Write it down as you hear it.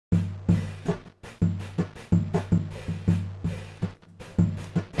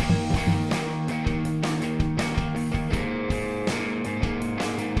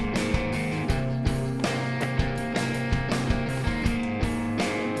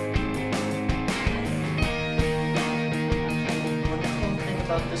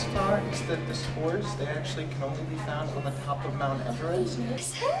about this flower is that the spores, they actually can only be found on the top of Mount Everest.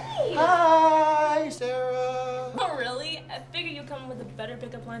 Hey! Hi, Sarah! Oh, really? I figured you'd come with a better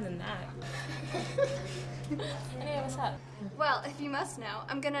pickup line than that. Anyway, what's up? Well, if you must know,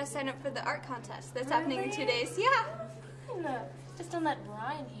 I'm gonna sign up for the art contest that's happening in 2 days. Yeah. Just don't let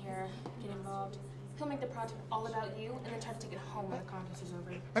Brian here get involved. He'll make the project all about you and then try to take it home when the contest is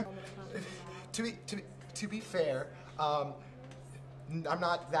over. To be fair, I'm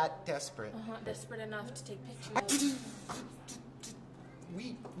not that desperate. Desperate enough to take pictures.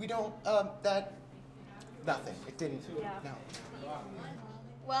 We don't, nothing. It didn't, no.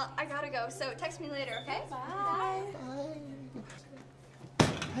 Well, I gotta go, so text me later, okay? Bye. Bye.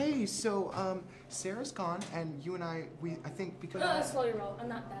 Hey, so, Sarah's gone, and you and I think because... Slow your roll. I'm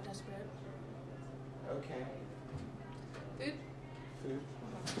not that desperate. Okay. Food? Food.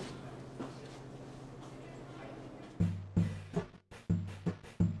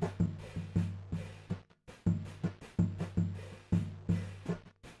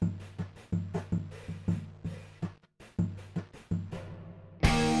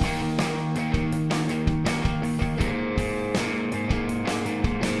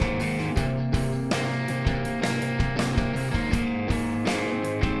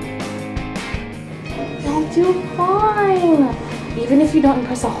 You'll do fine. Even if you don't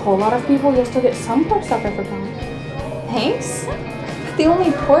impress a whole lot of people, you'll still get some poor sucker for prom. Thanks? The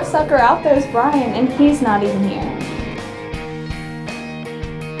only poor sucker out there is Brian, and he's not even here.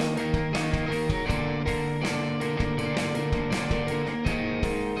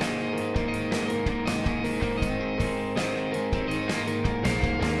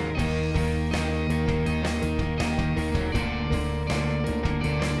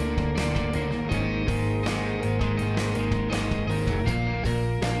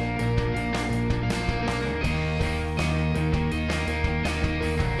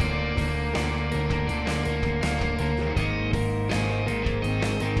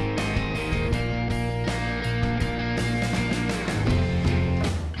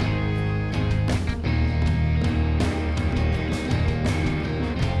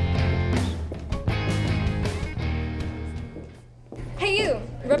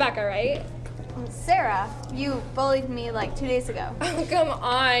 Rebecca, right? Sarah, you bullied me like 2 days ago. Oh, come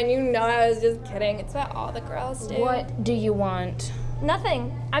on. You know I was just kidding. It's what all the girls do. What do you want?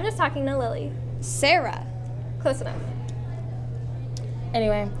 Nothing. I'm just talking to Lily. Sarah. Close enough.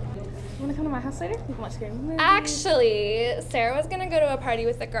 Anyway, you want to come to my house later? We can watch scary movies. Actually, Sarah was going to go to a party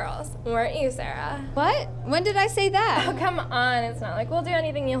with the girls. Weren't you, Sarah? What? When did I say that? Oh, come on. It's not like we'll do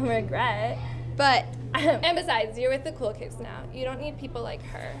anything you'll regret. But... And besides, you're with the cool kids now. You don't need people like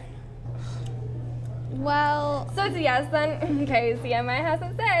her. Well... So it's a yes then? Okay, see you at my house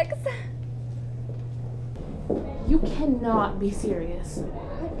at 6. You cannot be serious.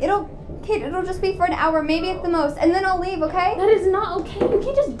 Kate, it'll just be for an hour, maybe at the most, and then I'll leave, okay? That is not okay. You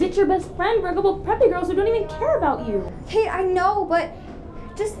can't just ditch your best friend for a couple preppy girls who don't even care about you. Kate, I know, but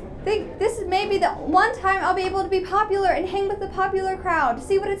just think this is maybe the one time I'll be able to be popular and hang with the popular crowd,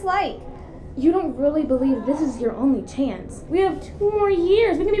 see what it's like. You don't really believe this is your only chance. We have 2 more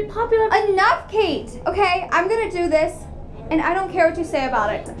years. We can be popular. Enough, Kate! Okay, I'm gonna do this, and I don't care what you say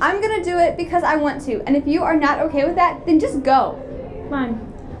about it. I'm gonna do it because I want to, and if you are not okay with that, then just go. Fine.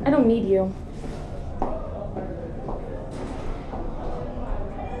 I don't need you.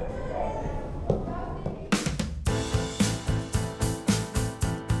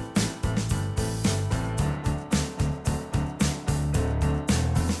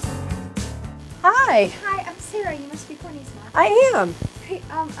 Hi. Hi, I'm Sarah. You must be Courtney's mom. I am. Great,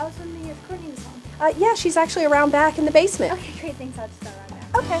 I was wondering if Courtney was home. Yeah, she's actually around back in the basement. Okay, great, thanks. I'll just go around there.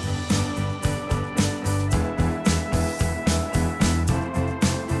 Okay.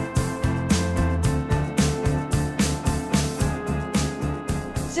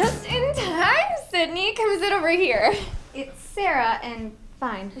 Just in time, Sydney. Come sit over here. It's Sarah, and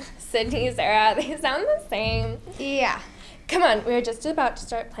fine. Sydney, Sarah, they sound the same. Yeah. Come on, we were just about to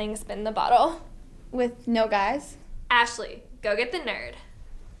start playing Spin the Bottle. With no guys? Ashley, go get the nerd.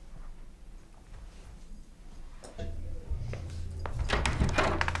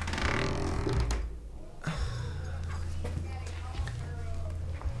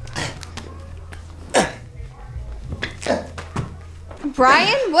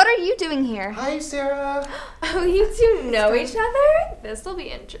 Brian, what are you doing here? Hi, Sarah. Oh, you two know each other? This will be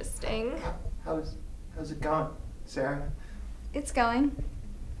interesting. How's it going, Sarah? It's going.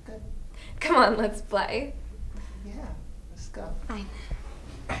 Good. Come on, let's play. Yeah, let's go. Fine.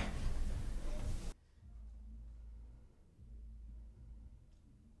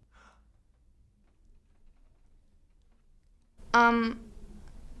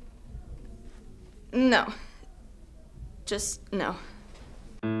 No. Just no.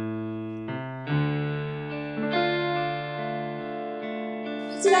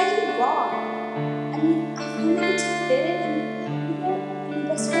 What did I do wrong? I mean, I finally get to fit in and be there, and my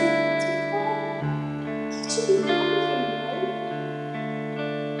best friend makes me cry. You should be happy for me, right?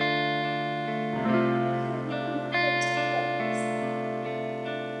 I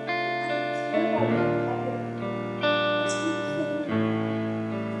don't care about being public. I just want to fit in. Just be my best friend.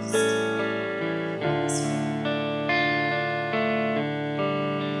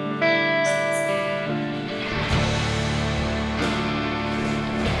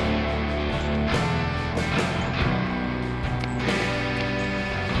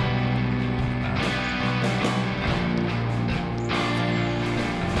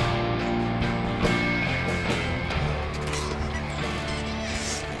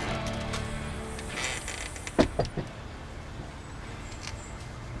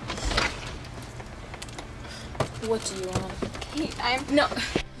 What do you want? Kate, No,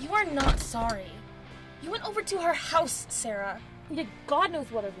 you are not sorry. You went over to her house, Sarah. Yeah, God knows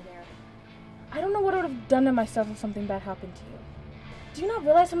what over there. I don't know what I would have done to myself if something bad happened to you. Do you not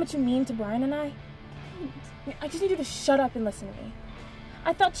realize how much you mean to Brian and I? I just need you to shut up and listen to me.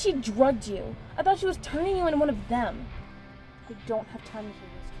 I thought she drugged you. I thought she was turning you into one of them. I don't have time to hear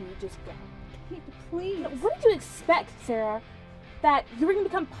this. Can you just go? Kate, please. No, what did you expect, Sarah? That you were going to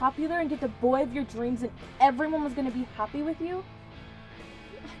become popular and get the boy of your dreams and everyone was going to be happy with you?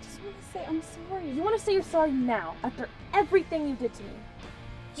 I just want to say I'm sorry. You want to say you're sorry now, after everything you did to me?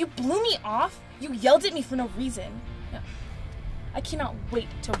 You blew me off? You yelled at me for no reason. No. I cannot wait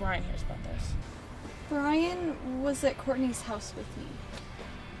till Brian hears about this. Brian was at Courtney's house with me.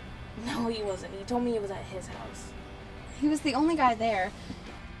 No, he wasn't. He told me it was at his house. He was the only guy there.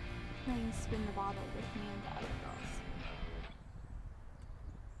 Playing spin the bottle with me and the other girls.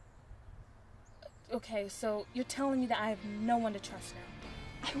 Okay, so you're telling me that I have no one to trust now.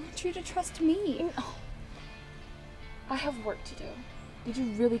 I want you to trust me. Oh. I have work to do. Did you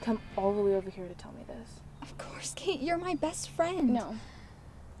really come all the way over here to tell me this? Of course, Kate, you're my best friend. No.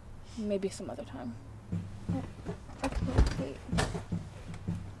 Maybe some other time. Okay, Kate.